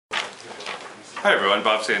Hi everyone,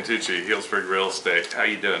 Bob Santucci, Healdsburg Real Estate. How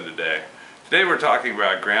you doing today? Today we're talking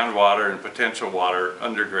about groundwater and potential water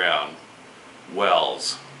underground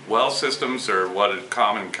wells. Well systems are what is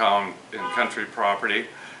common in country property,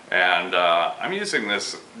 and I'm using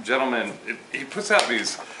this gentleman. He puts out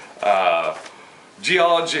these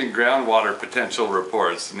geology and groundwater potential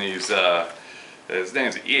reports, and his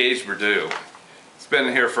name's E.H. Burdue. He's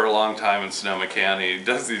been here for a long time in Sonoma County. He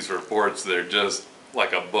does these reports. They're just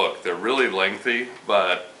like a book. They're really lengthy,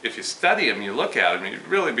 but if you study them, you look at them, it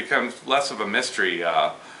really becomes less of a mystery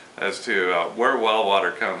as to where well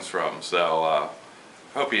water comes from. So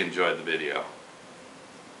hope you enjoyed the video.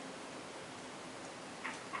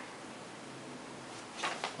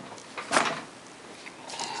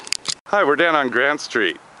 Hi, we're down on Grant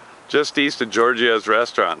Street, just east of Georgia's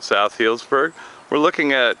restaurant, South Healdsburg. We're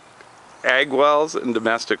looking at ag wells and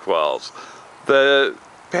domestic wells. The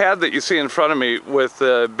pad that you see in front of me with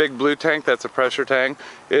the big blue tank, that's a pressure tank,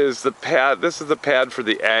 is the pad. This is the pad for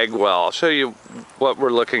the ag well. I'll show you what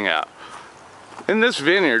we're looking at. In this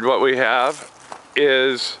vineyard, what we have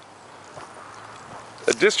is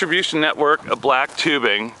a distribution network of black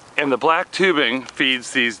tubing, and the black tubing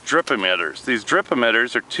feeds these drip emitters. These drip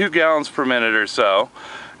emitters are 2 gallons per minute or so,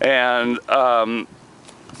 and the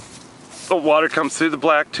water comes through the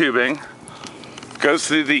black tubing, goes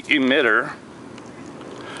through the emitter,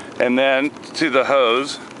 and then to the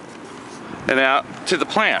hose and out to the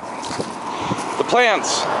plant. The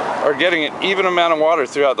plants are getting an even amount of water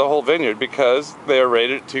throughout the whole vineyard because they are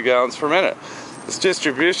rated at 2 gallons per minute. This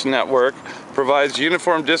distribution network provides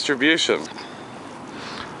uniform distribution.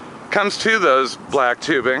 Comes to those black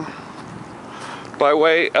tubing by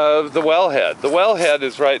way of the wellhead. The wellhead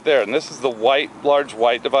is right there, and this is the large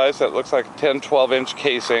white device that looks like a 10-12 inch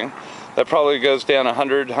casing that probably goes down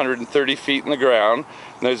 100-130 feet in the ground.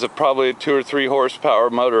 And there's probably a 2 or 3 horsepower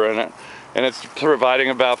motor in it, and it's providing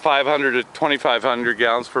about 500 to 2,500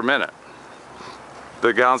 gallons per minute.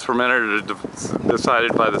 The gallons per minute are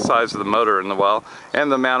decided by the size of the motor in the well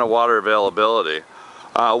and the amount of water availability.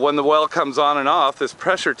 When the well comes on and off, this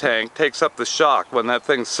pressure tank takes up the shock. When that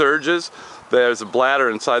thing surges, there's a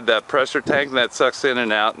bladder inside that pressure tank, and that sucks in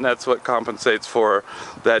and out, and that's what compensates for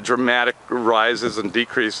that dramatic rises and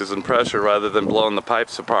decreases in pressure rather than blowing the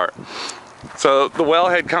pipes apart. So the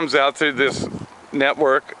wellhead comes out through this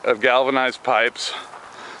network of galvanized pipes.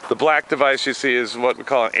 The black device you see is what we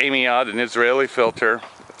call an amnion, an Israeli filter.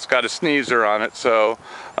 It's got a sneezer on it, so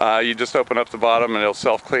you just open up the bottom and it'll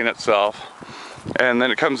self-clean itself. And then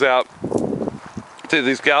it comes out through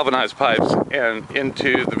these galvanized pipes and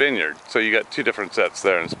into the vineyard. So you got 2 different sets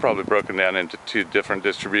there, and it's probably broken down into 2 different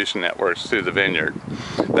distribution networks through the vineyard.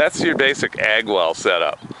 That's your basic ag well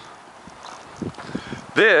setup.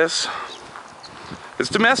 This is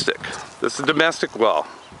domestic. This is a domestic well.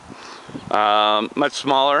 Much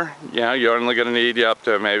smaller. You know, you're only going to need up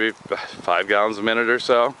to maybe 5 gallons a minute or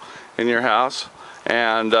so in your house.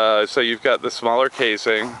 And so you've got the smaller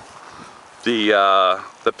casing.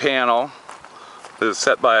 The panel is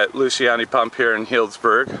set by Luciani Pump here in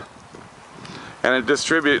Healdsburg, and it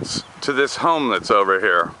distributes to this home that's over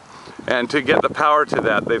here. And to get the power to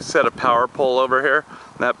that, they've set a power pole over here.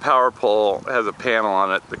 That power pole has a panel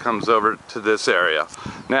on it that comes over to this area.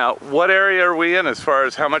 Now, what area are we in as far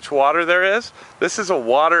as how much water there is? This is a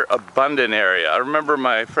water abundant area. I remember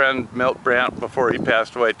my friend Milt Brandt, before he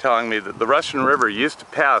passed away, telling me that the Russian River used to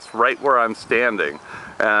pass right where I'm standing.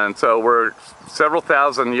 And so we're several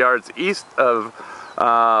thousand yards east of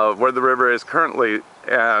where the river is currently,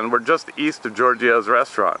 and we're just east of Georgia's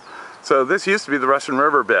restaurant. So this used to be the Russian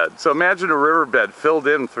riverbed. So imagine a riverbed filled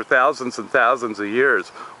in for thousands and thousands of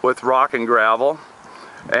years with rock and gravel,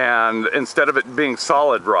 and instead of it being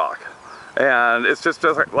solid rock. And it's just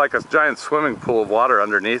like a giant swimming pool of water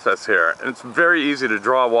underneath us here. And it's very easy to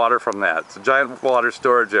draw water from that. It's a giant water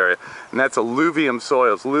storage area, and that's alluvium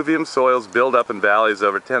soils. Alluvium soils build up in valleys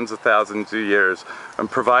over tens of thousands of years and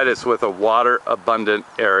provide us with a water abundant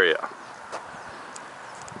area.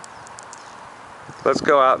 Let's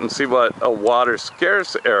go out and see what a water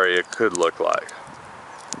scarce area could look like.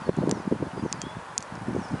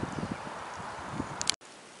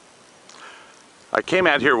 I came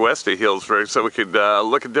out here west of Healdsburg so we could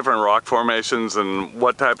look at different rock formations and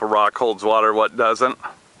what type of rock holds water, what doesn't,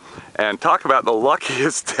 and talk about the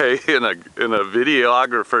luckiest day in a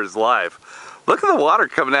videographer's life. Look at the water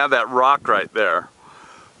coming out of that rock right there.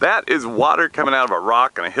 That is water coming out of a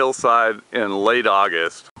rock on a hillside in late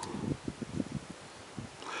August.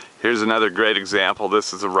 Here's another great example.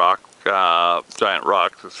 This is a rock, giant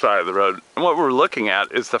rock to the side of the road. And what we're looking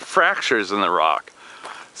at is the fractures in the rock.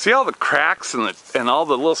 See all the cracks and all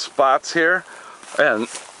the little spots here? And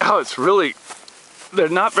how it's really they're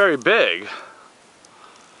not very big,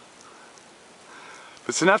 but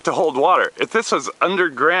it's enough to hold water. If this was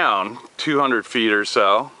underground, 200 feet or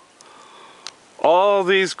so, all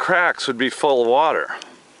these cracks would be full of water.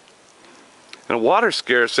 In a water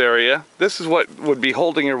scarce area, this is what would be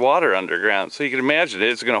holding your water underground. So you can imagine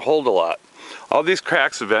it's going to hold a lot. All these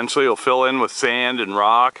cracks eventually will fill in with sand and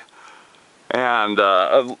rock and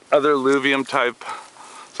other alluvium type.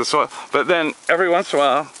 But then every once in a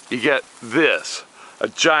while you get this, a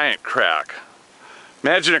giant crack.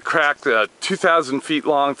 Imagine a crack 2,000 feet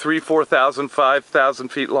long, 3,000, 4,000, 5,000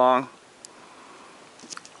 feet long,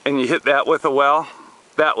 and you hit that with a well,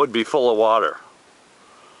 that would be full of water.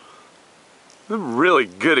 They're really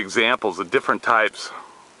good examples of different types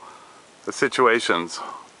of situations.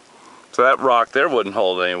 So that rock there wouldn't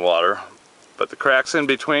hold any water, but the cracks in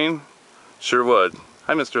between sure would.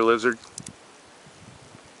 Hi, Mr. Lizard.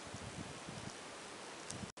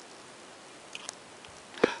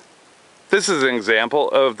 This is an example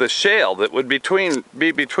of the shale that would be between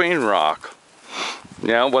rock. You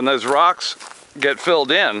know, when those rocks get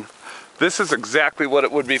filled in, this is exactly what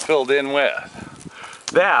it would be filled in with.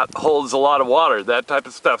 That holds a lot of water, that type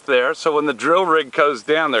of stuff there. So when the drill rig goes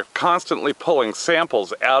down, they're constantly pulling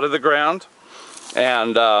samples out of the ground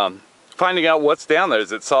and finding out what's down there.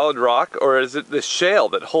 Is it solid rock or is it the shale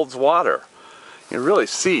that holds water? You really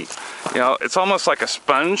see, you know, it's almost like a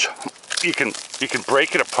sponge. You can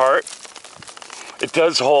break it apart. It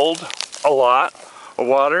does hold a lot of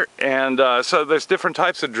water, and so there's different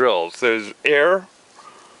types of drills. There's air,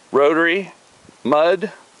 rotary,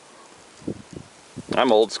 mud.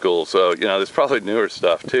 I'm old school, so you know there's probably newer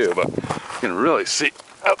stuff too, but you can really see.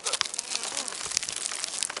 Oh,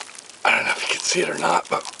 I don't know if you can see it or not,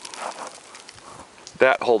 but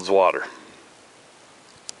that holds water.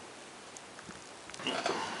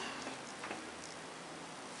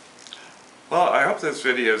 Well, I hope this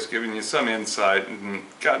video has given you some insight and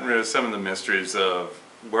gotten rid of some of the mysteries of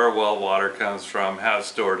where well water comes from, how it's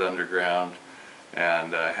stored underground,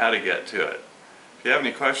 and how to get to it. If you have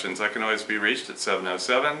any questions, I can always be reached at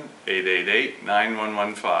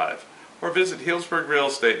 707-888-9115 or visit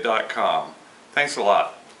healdsburgrealestate.com. Thanks a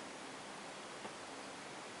lot.